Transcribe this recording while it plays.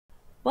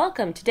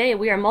Welcome. Today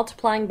we are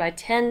multiplying by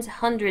tens,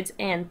 hundreds,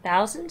 and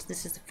thousands.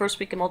 This is the first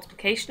week of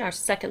multiplication, our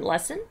second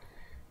lesson.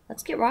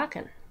 Let's get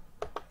rocking.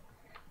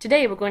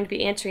 Today we're going to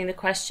be answering the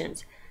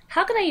questions.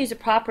 How can I use a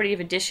property of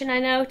addition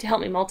I know to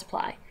help me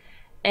multiply?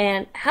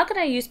 And how can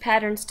I use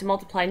patterns to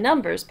multiply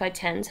numbers by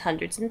tens,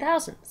 hundreds, and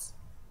thousands?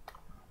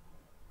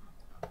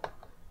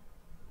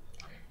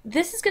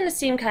 This is going to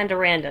seem kind of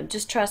random,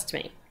 just trust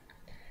me.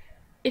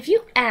 If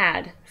you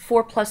add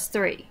 4 plus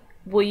 3,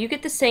 will you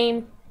get the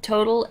same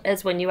total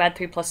as when you add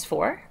 3 plus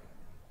 4?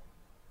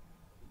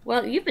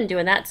 Well, you've been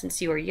doing that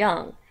since you were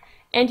young,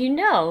 and you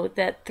know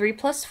that 3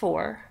 plus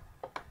 4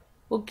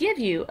 will give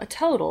you a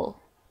total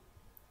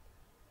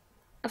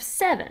of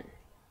 7.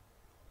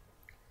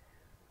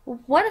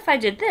 Well, what if I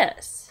did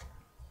this?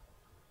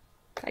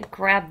 If I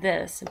grab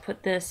this and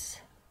put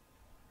this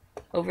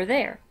over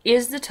there,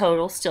 is the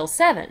total still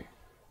 7?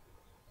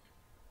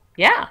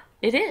 Yeah,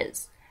 it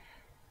is.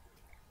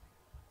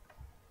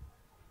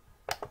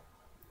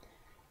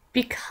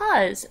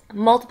 Because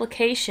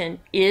multiplication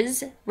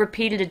is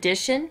repeated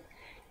addition,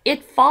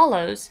 it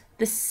follows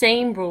the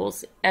same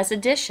rules as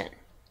addition.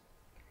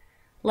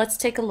 Let's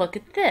take a look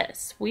at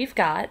this. We've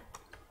got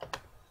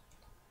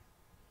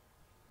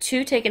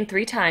 2 taken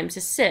 3 times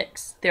is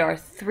 6. There are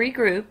 3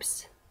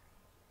 groups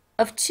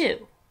of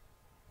 2,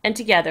 and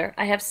together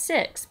I have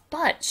 6.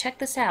 But check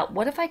this out.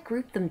 What if I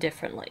group them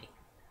differently?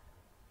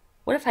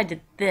 What if I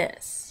did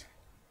this?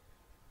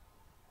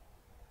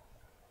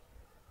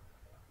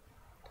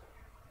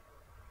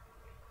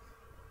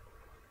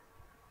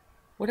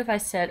 What if I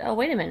said, oh,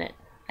 wait a minute,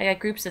 I got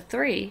groups of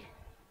 3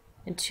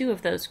 in 2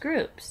 of those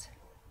groups.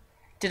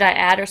 Did I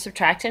add or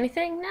subtract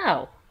anything?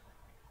 No.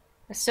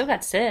 I still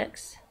got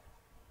 6.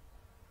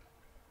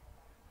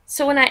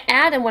 So when I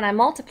add and when I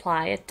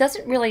multiply, it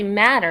doesn't really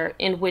matter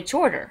in which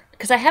order,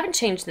 because I haven't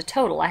changed the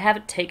total. I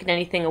haven't taken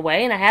anything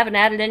away, and I haven't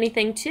added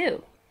anything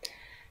to.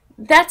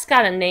 That's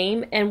got a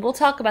name, and we'll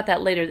talk about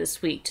that later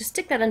this week. Just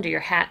stick that under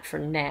your hat for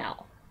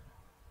now.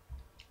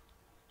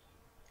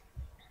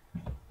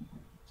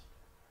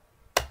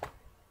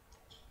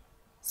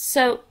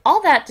 So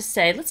all that to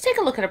say, let's take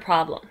a look at a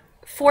problem.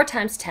 4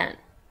 times 10.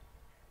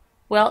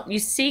 Well, you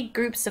see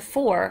groups of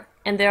 4,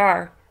 and there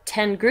are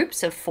 10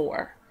 groups of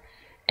 4.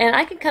 And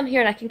I can come here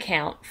and I can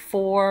count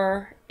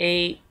 4,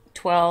 8,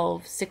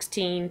 12,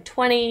 16,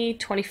 20,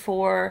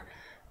 24,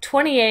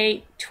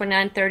 28,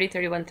 29, 30,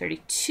 31,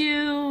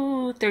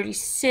 32,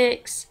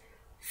 36,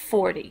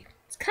 40.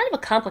 It's kind of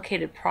a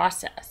complicated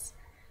process.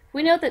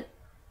 We know that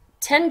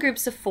 10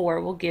 groups of 4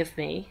 will give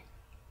me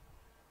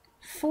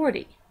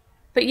 40.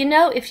 But you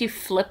know, if you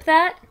flip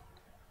that,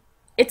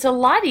 it's a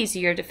lot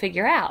easier to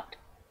figure out.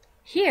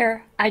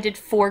 Here, I did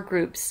 4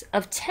 groups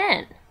of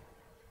 10.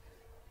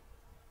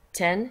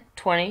 10,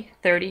 20,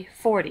 30,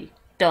 40.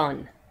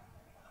 Done.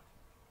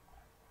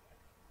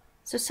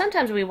 So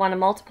sometimes we want to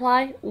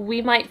multiply.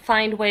 We might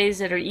find ways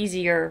that are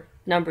easier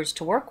numbers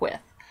to work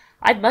with.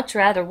 I'd much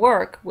rather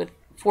work with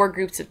 4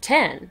 groups of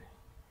 10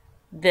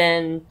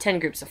 than 10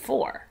 groups of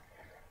 4.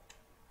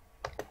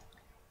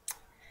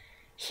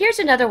 Here's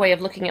another way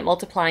of looking at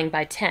multiplying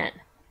by 10.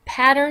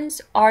 Patterns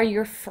are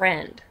your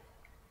friend.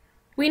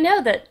 We know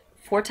that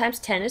 4 times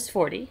 10 is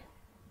 40,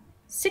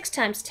 6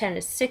 times 10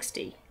 is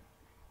 60,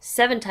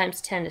 7 times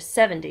 10 is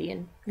 70,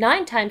 and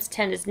 9 times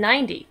 10 is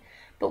 90.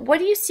 But what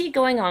do you see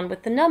going on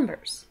with the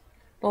numbers?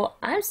 Well,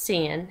 I'm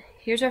seeing,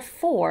 here's our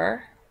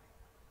 4,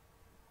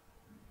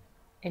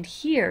 and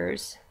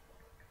here's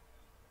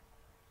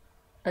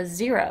a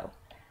 0.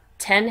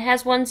 10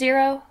 has 1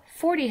 0,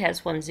 40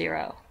 has 1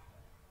 0.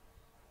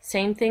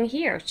 Same thing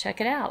here.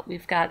 Check it out.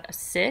 We've got a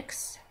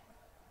 6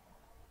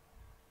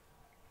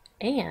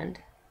 and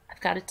I've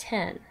got a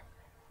 10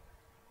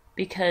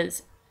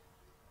 because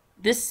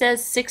this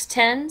says 6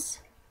 tens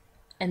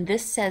and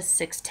this says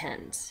 6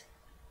 tens.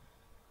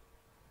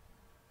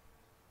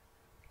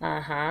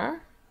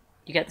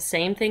 You got the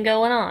same thing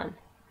going on.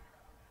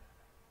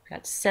 We've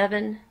got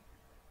 7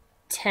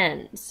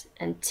 tens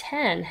and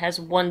 10 has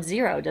 1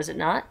 0, does it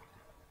not?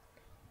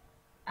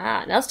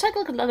 Now let's take a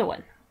look at another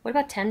one. What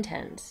about 10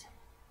 tens?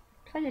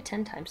 If I did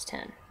 10 times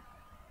 10.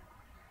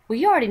 Well,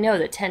 you already know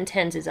that 10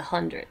 tens is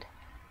 100.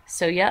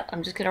 So, yep,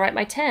 I'm just going to write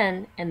my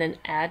 10 and then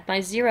add my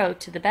 0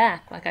 to the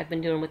back like I've been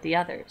doing with the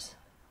others.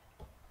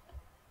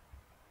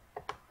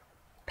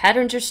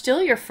 Patterns are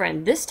still your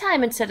friend. This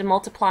time, instead of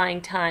multiplying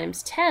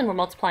times 10, we're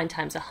multiplying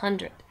times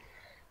 100.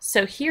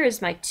 So here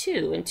is my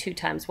 2 and 2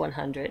 times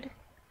 100.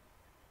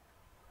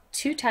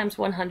 2 times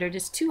 100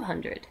 is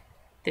 200.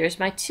 There's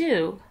my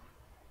 2.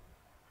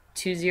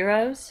 2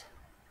 zeros.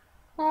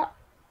 Well,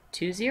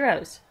 2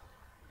 zeros.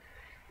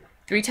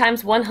 3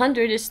 times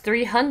 100 is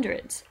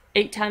 300s.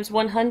 8 times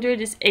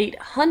 100 is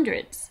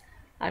 800s.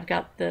 I've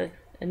got the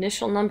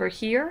initial number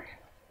here,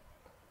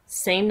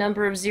 same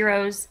number of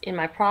zeros in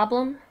my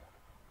problem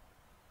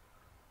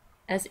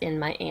as in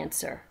my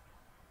answer.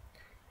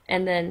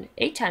 And then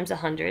 8 times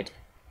 100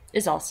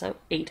 is also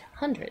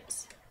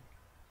 800s.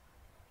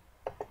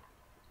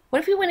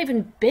 What if we went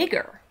even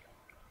bigger?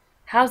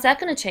 How's that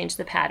going to change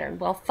the pattern?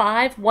 Well,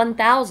 5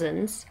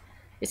 1,000s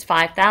is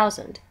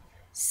 5,000.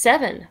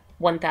 7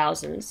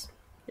 1,000s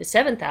is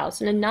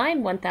 7,000, and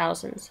 9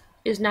 1,000s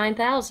is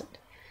 9,000.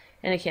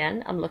 And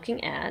again, I'm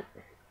looking at,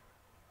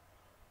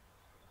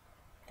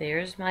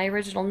 there's my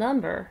original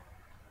number.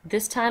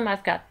 This time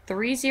I've got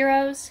 3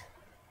 zeros.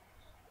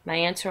 My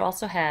answer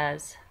also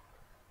has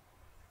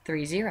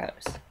 3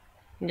 zeros.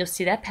 And you'll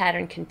see that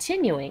pattern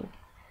continuing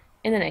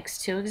in the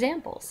next 2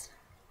 examples.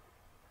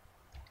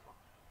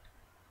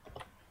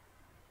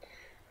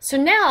 So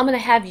now I'm going to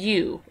have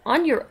you,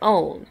 on your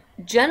own,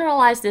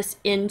 generalize this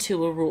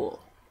into a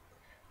rule.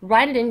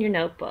 Write it in your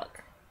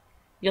notebook.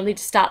 You'll need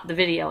to stop the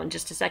video in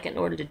just a second in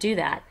order to do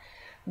that.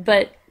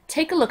 But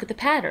take a look at the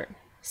pattern.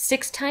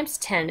 6 times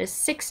 10 is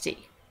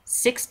 60.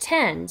 6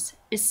 tens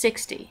is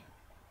 60.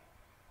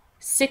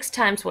 6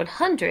 times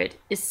 100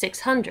 is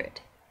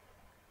 600.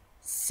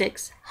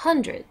 6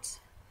 hundreds.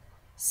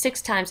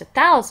 6 times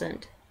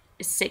 1,000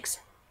 is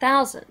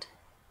 6,000,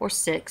 or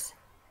 6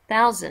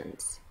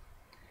 thousands.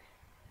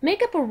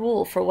 Make up a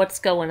rule for what's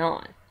going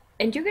on,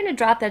 and you're going to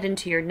drop that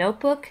into your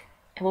notebook,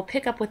 and we'll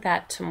pick up with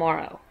that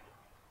tomorrow.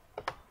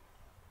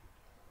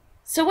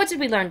 So what did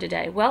we learn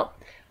today? Well,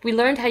 we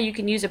learned how you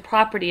can use a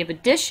property of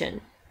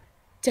addition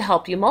to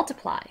help you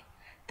multiply.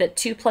 That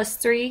 2 plus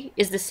 3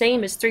 is the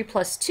same as 3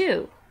 plus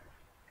 2,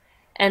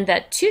 and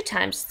that 2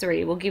 times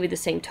 3 will give you the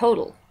same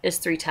total as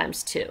 3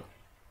 times 2.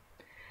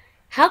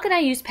 How can I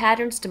use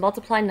patterns to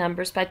multiply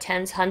numbers by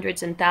tens,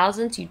 hundreds, and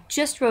thousands? You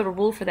just wrote a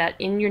rule for that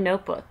in your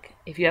notebook.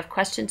 If you have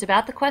questions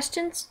about the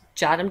questions,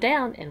 jot them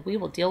down and we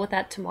will deal with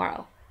that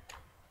tomorrow.